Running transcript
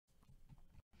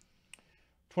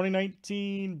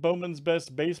2019 Bowman's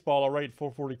Best Baseball. All right,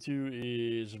 442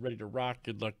 is ready to rock.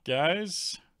 Good luck,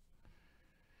 guys.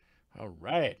 All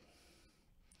right.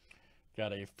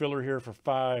 Got a filler here for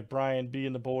 5. Brian B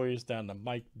and the boys down to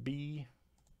Mike B.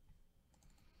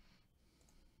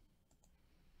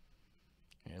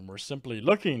 And we're simply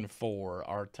looking for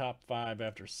our top 5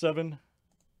 after 7.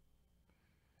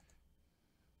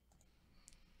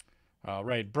 All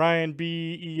right, Brian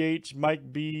B, EH,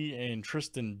 Mike B, and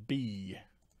Tristan B.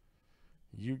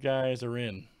 You guys are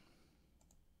in.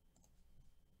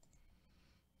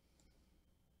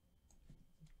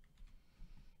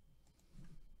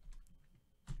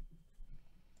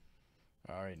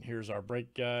 All right, here's our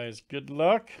break, guys. Good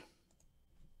luck.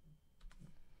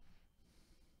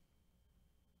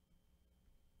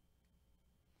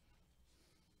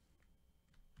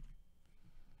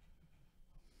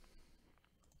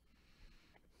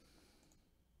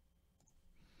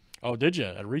 Oh, did you?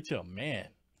 At retail? Man.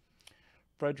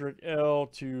 Frederick L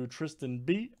to Tristan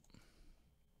B.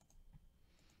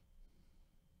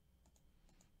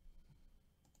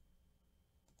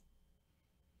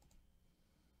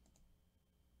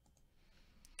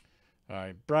 All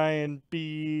right, Brian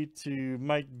B to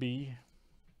Mike B.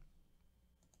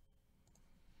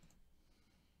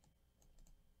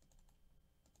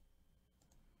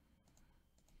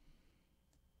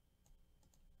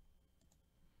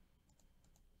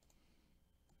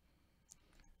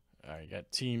 All right,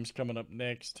 got teams coming up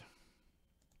next.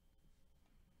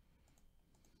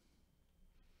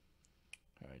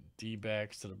 All right,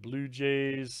 D-backs to the Blue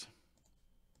Jays.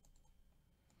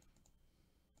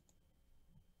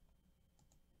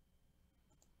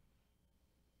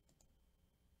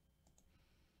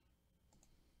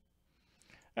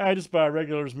 I just buy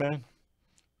regulars, man.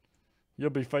 You'll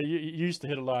be fine. You used to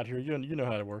hit a lot here. You know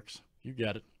how it works. You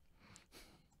got it.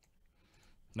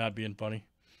 Not being funny.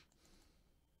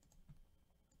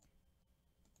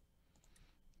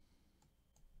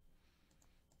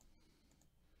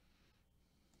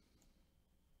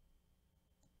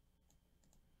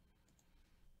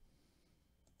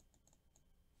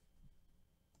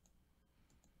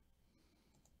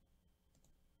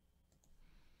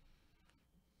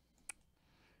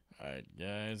 All right,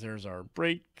 guys, there's our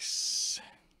breaks.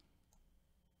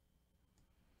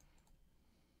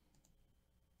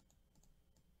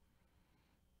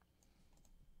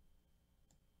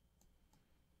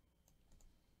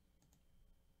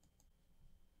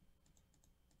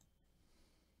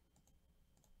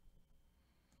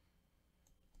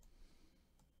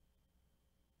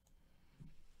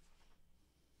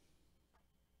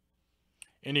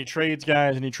 Any trades,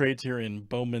 guys? Any trades here in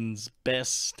Bowman's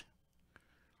Best?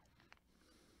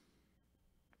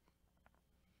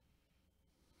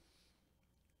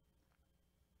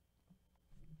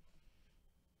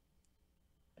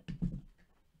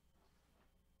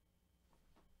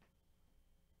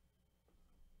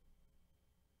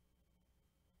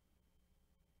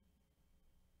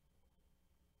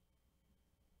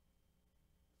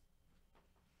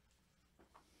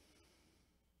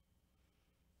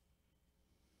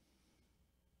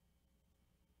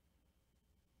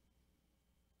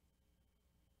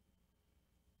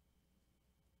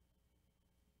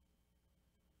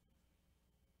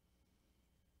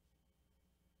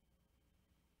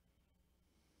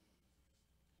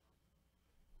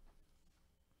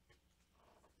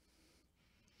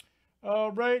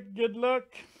 All right, good luck.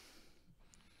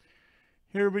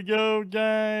 Here we go,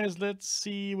 guys. Let's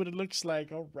see what it looks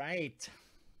like. All right.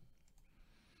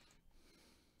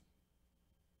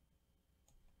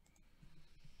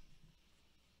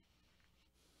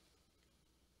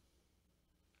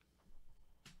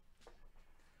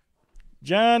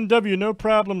 John W, no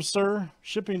problem, sir.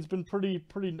 Shipping's been pretty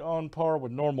on par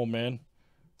with normal, man.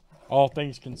 All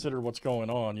things considered, what's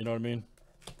going on, you know what I mean?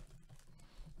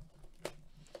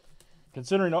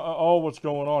 Considering all what's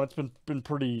going on, it's been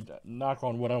pretty, knock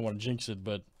on wood, I don't want to jinx it,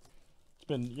 but it's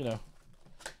been, you know,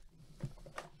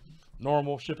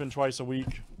 normal, shipping twice a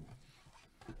week.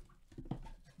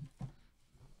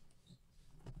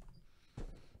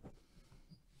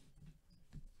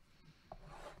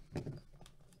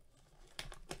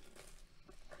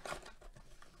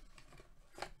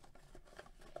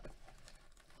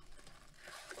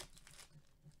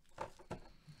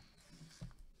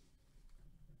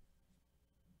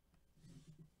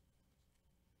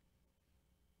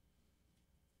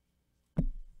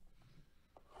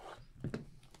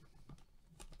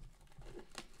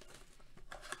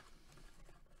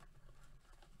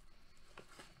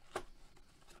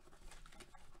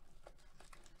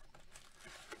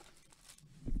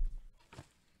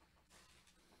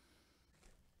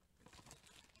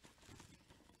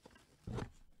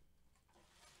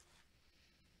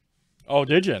 Oh,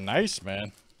 did you? Nice,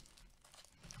 man.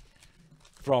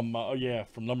 From oh yeah,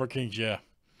 from Lumber Kings, yeah.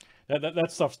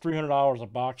 That stuff's $300 a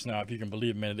box now, if you can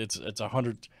believe it, man. It's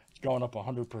 100, it's going up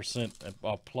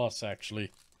 100% plus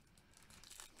actually.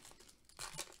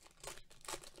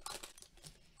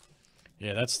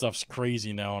 Yeah, that stuff's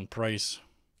crazy now on price.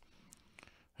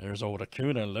 There's old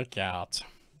Acuna, look out.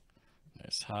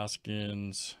 Nice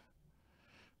Hoskins.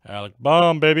 Alec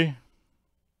Baum, baby.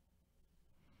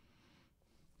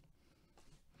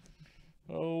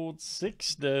 Old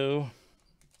six, though.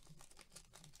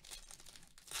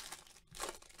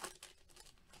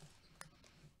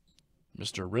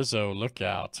 Mr. Rizzo, look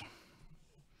out.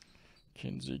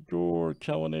 Kinsey Gore,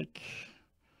 Kellenick.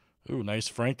 Ooh, nice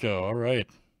Franco. All right.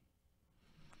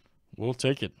 We'll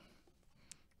take it.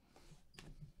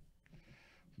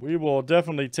 We will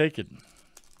definitely take it.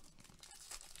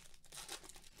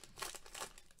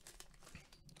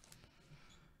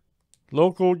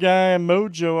 Local guy,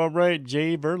 Mojo. All right.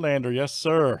 Jay Verlander. Yes,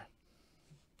 sir.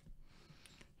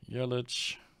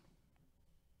 Yelich.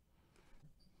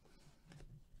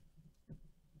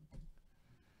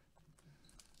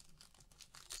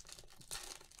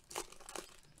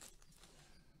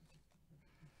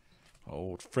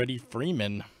 Old Freddie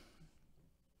Freeman.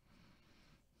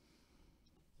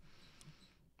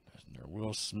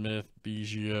 Will Smith,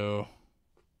 Biggio.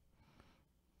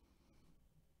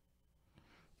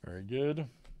 Very good.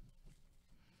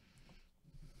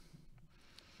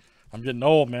 I'm getting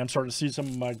old, man. I'm starting to see some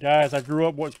of my guys I grew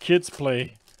up with kids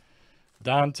play.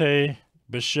 Dante,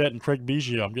 Bichette, and Craig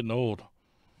Biggio. I'm getting old.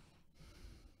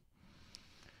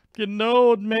 Getting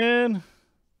old, man.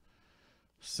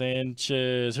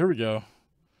 Sanchez. Here we go.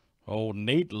 Old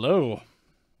Nate Lowe.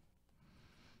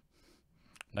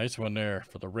 Nice one there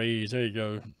for the Rays. There you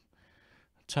go.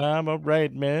 Time up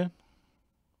right, man.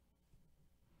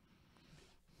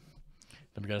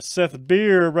 Then we got Seth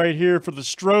Beer right here for the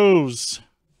Stros.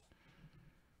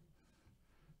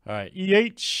 All right,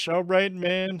 EH. All right,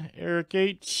 man. Eric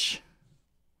H.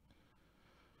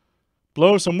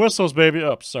 Blow some whistles, baby.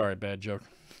 Oh, sorry, bad joke.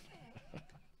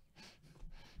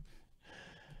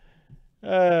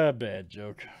 Bad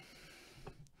joke.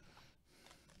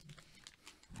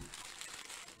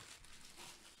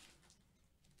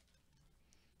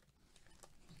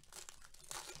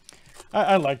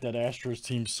 I like that Astros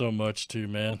team so much too,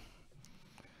 man.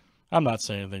 I'm not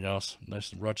saying anything else.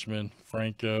 Nice Rutschman,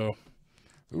 Franco.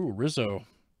 Ooh, Rizzo.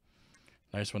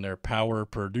 Nice one there. Power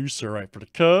producer, right, for the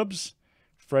Cubs.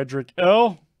 Frederick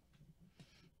L.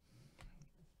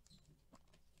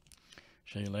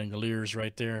 Shane Langoliers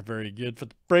right there. Very good for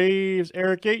the Braves.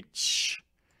 Eric H.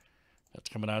 That's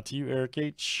coming out to you, Eric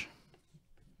H.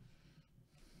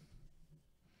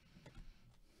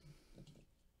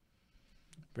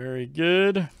 Very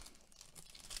good.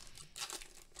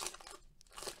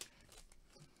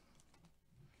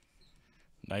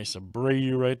 Nice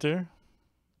Abreu right there.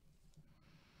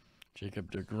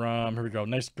 Jacob deGrom. Here we go.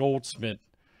 Nice Goldsmith.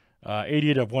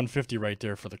 88 of 150 right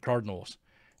there for the Cardinals.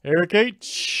 Eric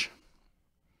H.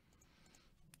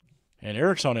 And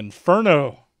Eric's on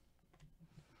Inferno.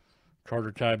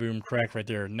 Carter Kieboom crack right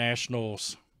there.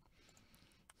 Nationals.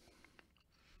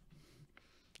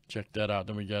 Check that out.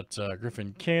 Then we got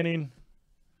Griffin Canning.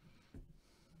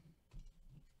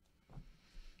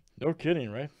 No kidding,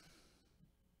 right?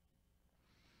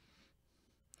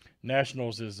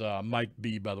 Nationals is Mike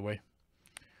B, by the way.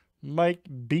 Mike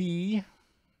B.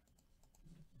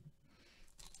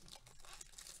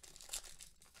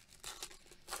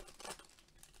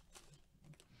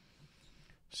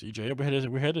 CJ,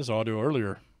 we had his audio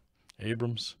earlier.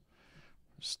 Abrams.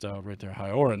 Stout right there.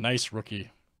 High. Or a nice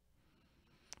rookie.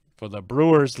 For the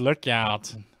Brewers, look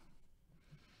out.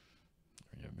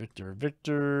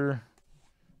 Victor.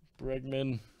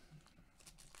 Bregman.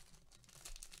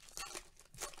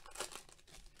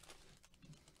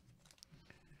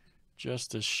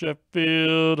 Justice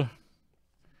Sheffield.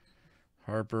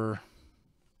 Harper.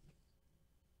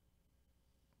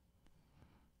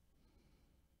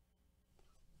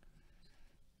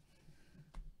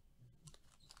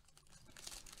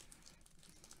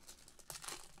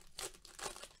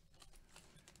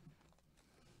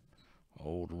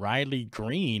 Old Riley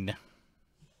Green.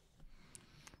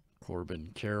 Corbin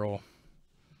Carroll.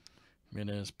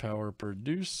 Minez Power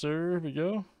Producer. Here we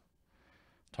go.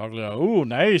 Toglia. Ooh,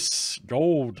 nice.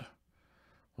 Gold.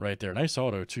 Right there. Nice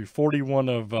auto, too. 41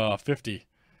 of 50.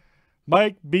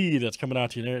 Mike B. That's coming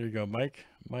out to you. There you go, Mike.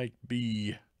 Mike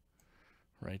B.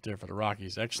 Right there for the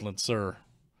Rockies. Excellent, sir.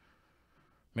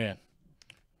 Man.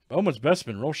 Bowman's best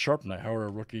been real sharp tonight. Howard,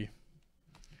 a rookie.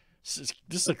 This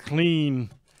is a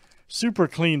clean, super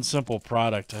clean, simple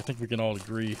product. I think we can all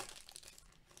agree.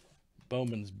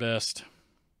 Bowman's best.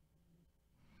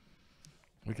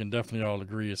 We can definitely all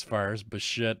agree as far as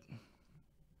Bichette,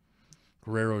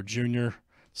 Guerrero Jr.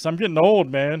 So I'm getting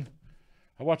old, man.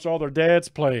 I watch all their dads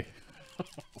play.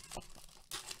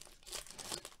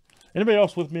 Anybody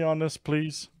else with me on this,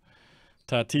 please?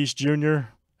 Tatis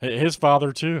Jr., his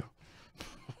father too.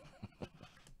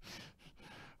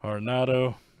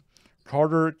 Arnado,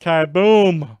 Carter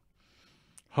Kaboom.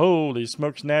 Holy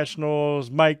smokes, Nationals,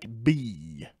 Mike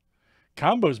B.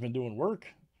 Combo's been doing work.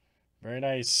 Very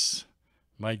nice.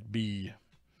 Mike B.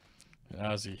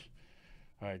 Ozzy.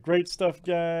 All right, great stuff,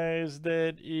 guys.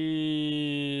 That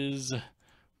is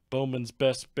Bowman's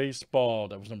Best Baseball.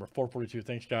 That was number 442.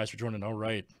 Thanks, guys, for joining. All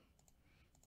right.